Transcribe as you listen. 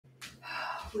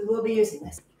we will be using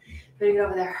this. Putting it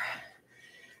over there.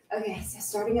 Okay, so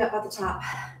starting up at the top,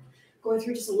 going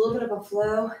through just a little bit of a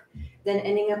flow, then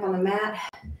ending up on the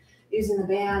mat, using the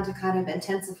band to kind of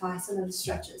intensify some of the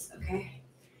stretches, okay?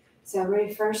 So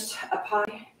ready first, up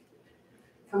high.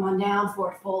 Come on down,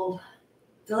 forward fold.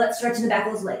 Feel that stretch in the back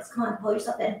of those legs. Come on, pull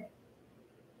yourself in.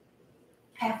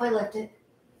 Halfway lift it.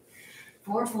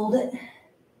 Forward fold it.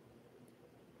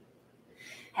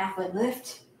 Halfway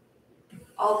lift.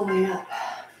 All the way up.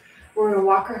 We're gonna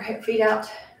walk our feet out.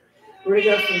 We're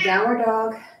gonna go from downward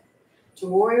dog to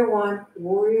warrior one,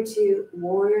 warrior two,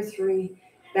 warrior three,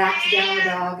 back to downward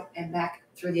dog, and back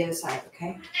through the other side,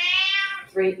 okay?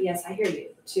 3, yes, I hear you.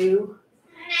 2,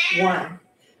 1.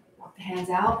 Walk the hands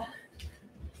out.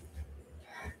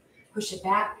 Push it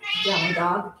back, downward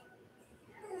dog.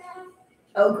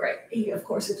 Oh, great. He, of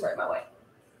course, is right my way.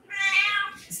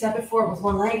 Step it forward with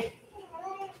one leg.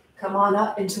 Come on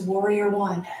up into warrior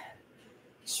one.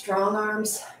 Strong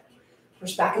arms.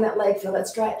 Push back in that leg. Feel that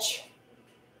stretch.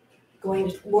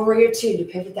 Going to warrior two to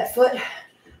pivot that foot.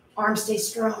 Arms stay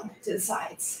strong to the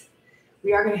sides.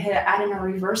 We are going to add in a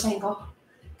reverse ankle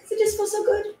because it just feels so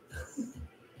good.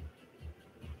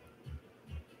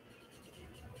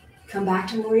 Come back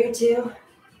to warrior two.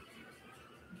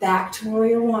 Back to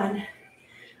warrior one.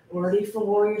 Ready for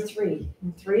warrior three.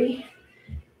 In 3,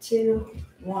 2,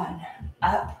 1.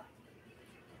 Up.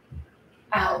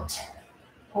 Out.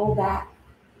 Hold that.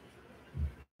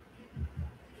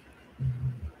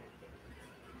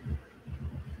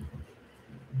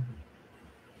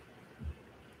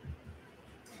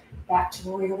 Back to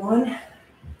warrior one.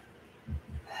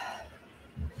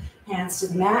 Hands to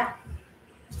the mat.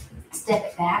 Step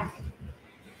it back.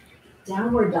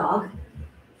 Downward dog.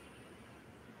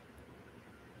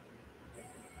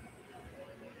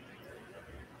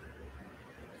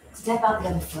 Step out the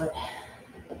other foot.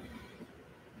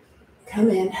 Come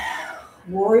in.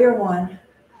 Warrior one.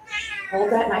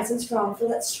 Hold that nice and strong. Feel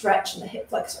that stretch in the hip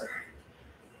flexor.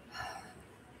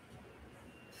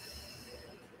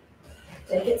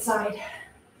 Take it side.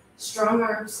 Strong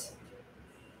arms.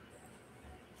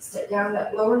 Step down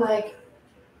that lower leg.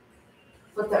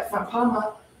 Flip that front palm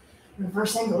up.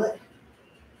 Reverse angle it.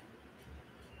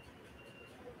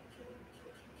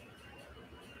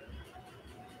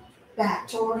 Back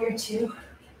to warrior two.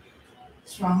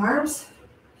 Strong arms.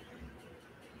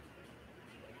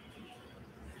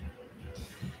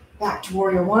 Back to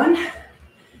warrior one.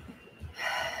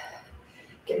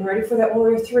 Getting ready for that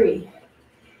warrior three.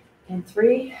 In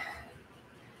 3,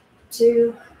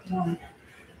 2, 1.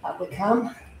 Up we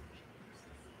come.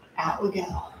 Out we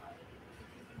go.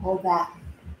 Hold that.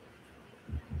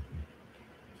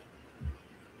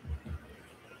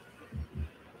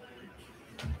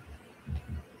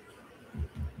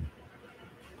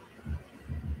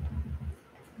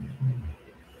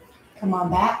 Come on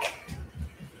back.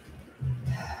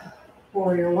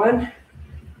 Warrior one.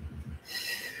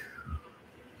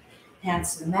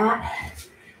 Hands to the mat.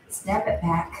 Step it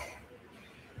back.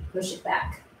 Push it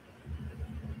back.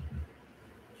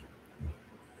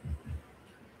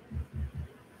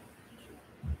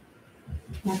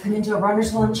 Now come into a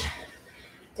runner's lunge.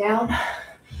 Down.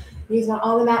 Knees not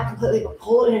on the mat completely, but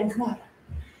pull it in. Come on.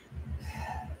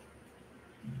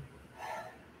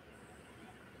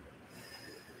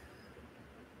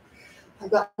 I've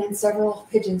gotten in several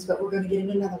pigeons, but we're going to get in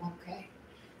another one, okay?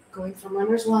 Going from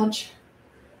runner's lunge.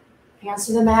 Hands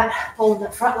to the mat, holding the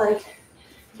front leg.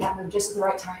 That move just at the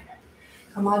right time.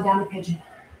 Come on down to pigeon.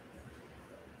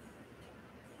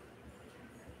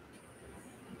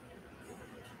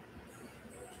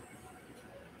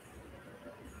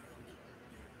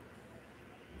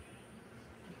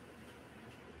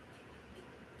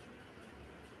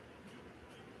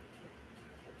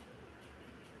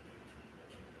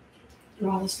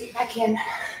 Draw those feet back in.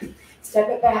 Step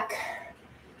it back.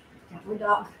 Downward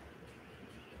dog.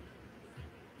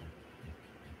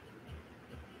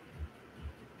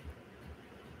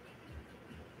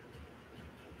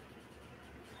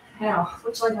 Now,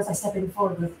 which leg was I stepping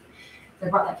forward with? I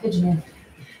brought that pigeon in.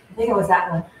 I think it was that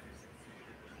one.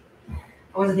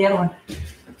 Or was it the other one?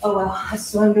 Oh well,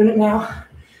 that's why I'm doing it now.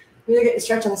 We either get to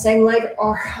stretch on the same leg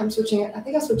or I'm switching it. I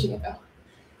think I'm switching it though.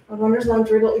 My runner's lunge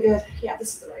really good. Yeah,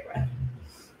 this is the right one.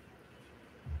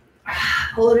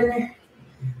 Hold it in there.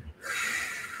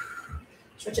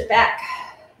 Stretch it back.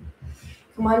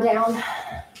 Come on down.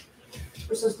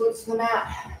 Push those glutes to the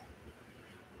mat.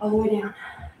 All the way down.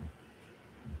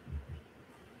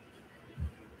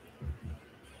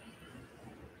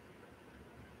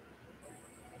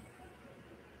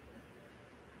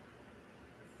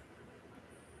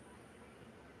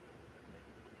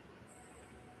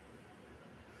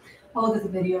 I'll look at the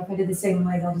video. If I did the same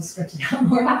leg, I'll just stretch it out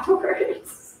more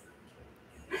afterwards.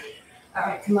 All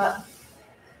right, come up.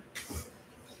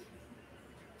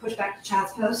 Push back to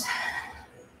child's pose.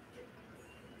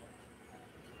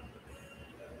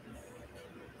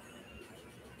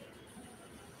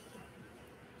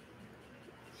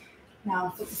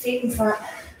 Now put the feet in front,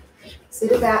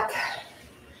 sit it back,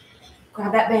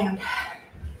 grab that band.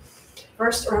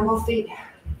 First, around both feet.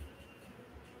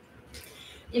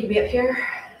 You can be up here.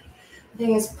 The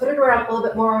thing is, put it around a little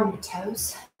bit more on your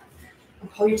toes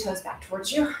and pull your toes back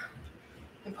towards you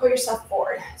and pull yourself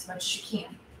forward as much as you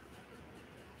can.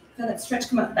 Feel that stretch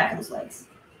come up the back of those legs.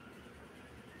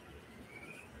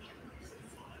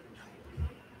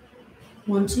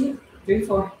 1, 2, 3,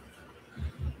 4,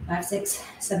 5, 6,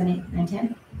 7, 8, 9,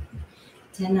 10.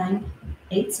 10, 9,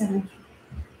 8, 7,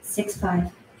 6,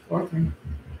 5, 4, 3,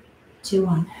 2,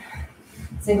 1.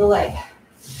 Single leg.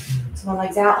 So one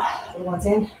leg's out, other one's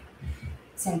in.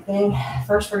 Same thing.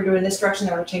 First, we're doing this direction,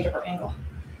 then we're going to change up our angle.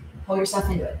 Pull yourself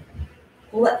into it.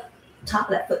 Pull that top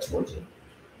of that foot towards you.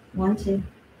 1, 2,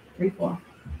 3, 4,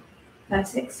 5,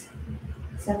 6,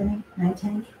 7, 8, 9,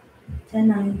 10. 10,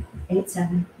 9, 8,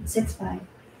 7, 6, 5,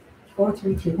 4,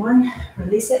 3, 2, 1.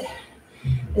 Release it.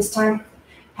 This time,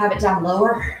 have it down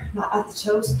lower, not at the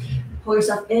toes. Pull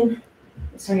yourself in.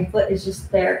 This time your foot is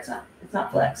just there. It's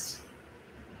not flexed.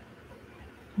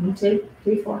 1, 2,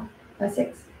 3, 4, 5,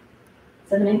 6,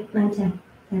 7, 8, 9, 10.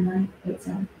 10, 9, 8,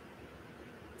 7,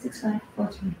 6, 5,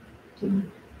 4, 3, 2,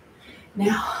 1.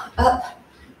 Now, up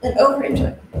and over into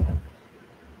it.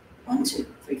 1, 2,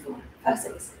 3, 4, 5,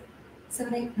 6,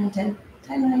 7, 8, 9, 10.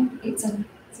 10, 9, 8, 7,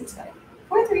 6, 5,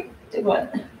 4, 3, 2, 1.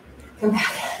 Come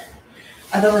back.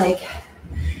 Other leg.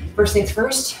 First things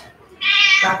first.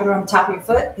 Wrap it around the top of your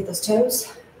foot. Get those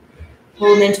toes.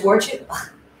 Pull them in towards you. Ugh,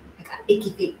 I got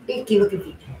icky feet, icky looking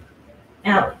feet.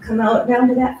 Now, come out down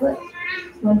to that foot.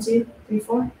 1, 2, 3,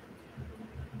 4,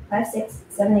 5, 6,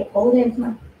 7, 8. Hold it in. Come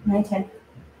on. 9, 10.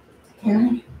 10,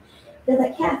 9. Feel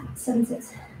that calf. 7,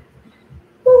 6.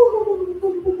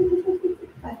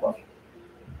 5, 4,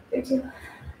 3, 2,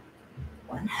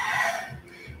 1.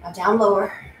 Now down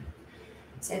lower.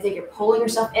 Same thing. You're pulling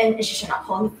yourself in. It's just you're not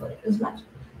pulling the foot as much.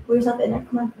 Pull yourself in there.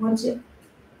 Come on. 1, 2.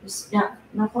 Just not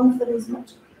pulling the foot as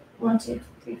much. 1, 2,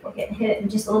 3, 4. Get hit it in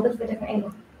just a little bit of a different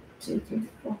angle. 2, 3,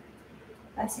 4,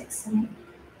 5, 6, 7,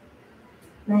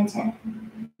 8, 9, 10.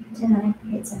 10, 9,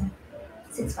 8, 7,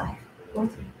 6, 5, 4,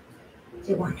 3,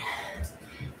 2, 1.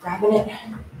 Grabbing it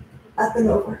up and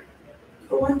over.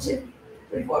 1, 2,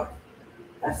 3, 4,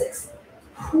 5, 6.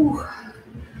 Whew.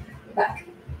 Back.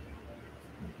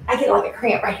 I get like a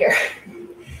cramp right here.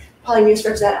 Probably need to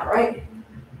stretch that out, right?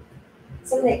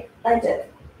 7, 8, 9, 10.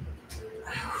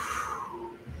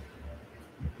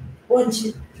 1,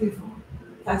 2, 3, 4,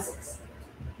 5, 6,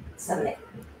 7, 8,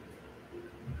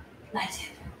 9, 10.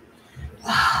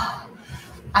 Oh,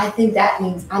 I think that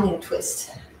means I need a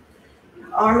twist.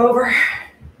 Arm over.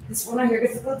 This one right here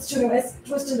gets the glutes too, guys.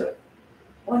 Twist into it.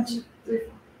 1, 2, 3, 4,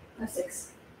 5,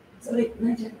 6, 7, 8,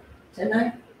 9, 10. 10,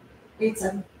 9, 8,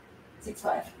 7, 6,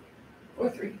 5, 4,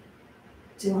 3,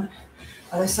 2, 1.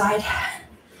 Other side.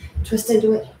 Twist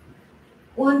into it.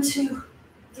 1, 2,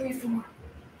 3, 4,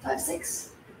 5,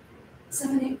 6,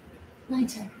 7, 8, 9,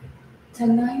 10.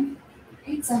 10, 9,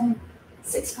 8, 7,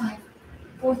 6, 5,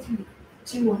 4, 3,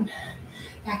 2, 1.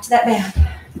 Back to that band.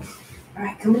 All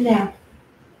right, coming down.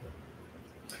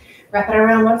 Wrap it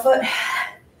around one foot.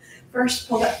 First,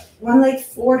 pull that one leg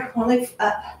forward, one leg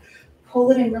up. Pull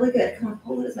it in really good. Come on,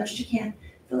 pull it as much as you can.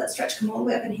 Feel that stretch come all the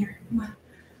way up in here. Come on.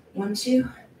 1, 2,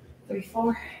 3,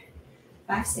 4,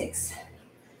 5, 6,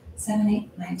 7,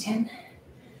 8, 9, 10.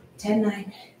 10,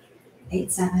 9,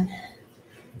 8, 7,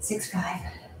 6, 5,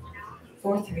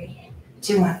 4, 3,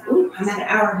 2, 1. Ooh, I'm at an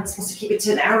hour. I'm supposed to keep it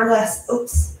to an hour or less.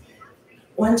 Oops.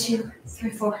 1, 2, 3,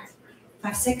 4,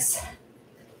 5, 6.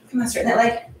 Come on, straighten that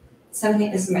leg. 7,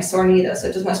 8. This is my sore knee though, so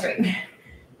it does not straighten.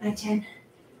 9, 10.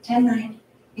 10, 9,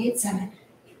 8, 7,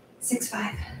 6,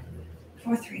 5,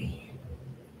 4, 3.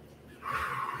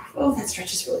 Oh, that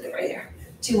stretches really good right there.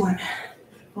 2, 1.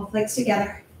 Both legs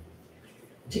together.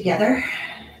 Together.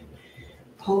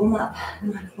 Pull them up.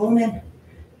 Come on, pull them in.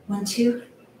 1, 2,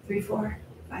 3, 4,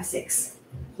 5, 6.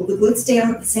 Hold the glutes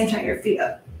down at the same time, your feet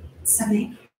up. 7,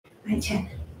 8, 9, 10.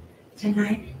 10,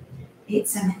 9, 8,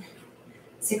 7,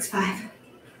 6, 5,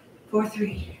 4,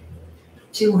 3,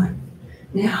 2, 1.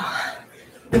 Now,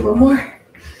 do one more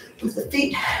with the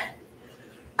feet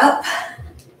up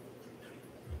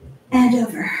and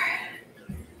over.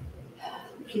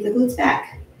 Keep the glutes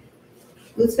back.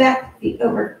 Glutes back, feet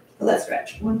over. Feel that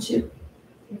stretch. 1, 2,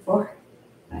 3, 4,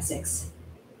 5, 6,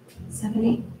 7,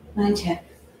 8, 9, 10.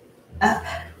 Up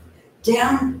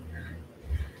Down.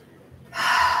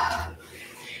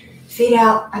 Feet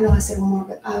out. I know I said one more,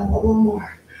 but I want one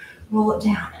more. Roll it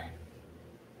down.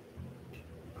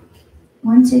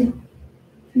 1, 2,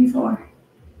 3, 4,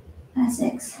 5,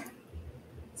 6,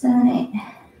 7, 8.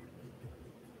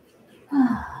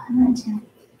 9, 10.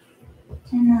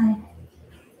 10, 9,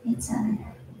 8, 7,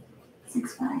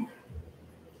 6, 5,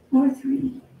 4,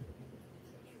 3,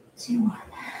 2, 1.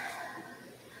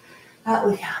 Out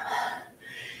we come.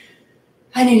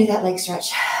 I needed that leg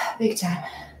stretch. Big time.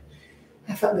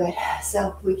 I felt good.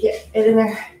 So we get it in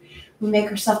there. We make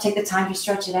ourselves take the time to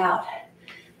stretch it out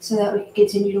so that we can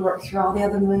continue to work through all the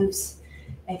other moves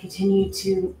and continue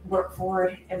to work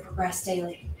forward and progress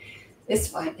daily.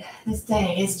 This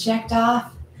day is checked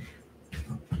off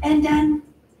and done.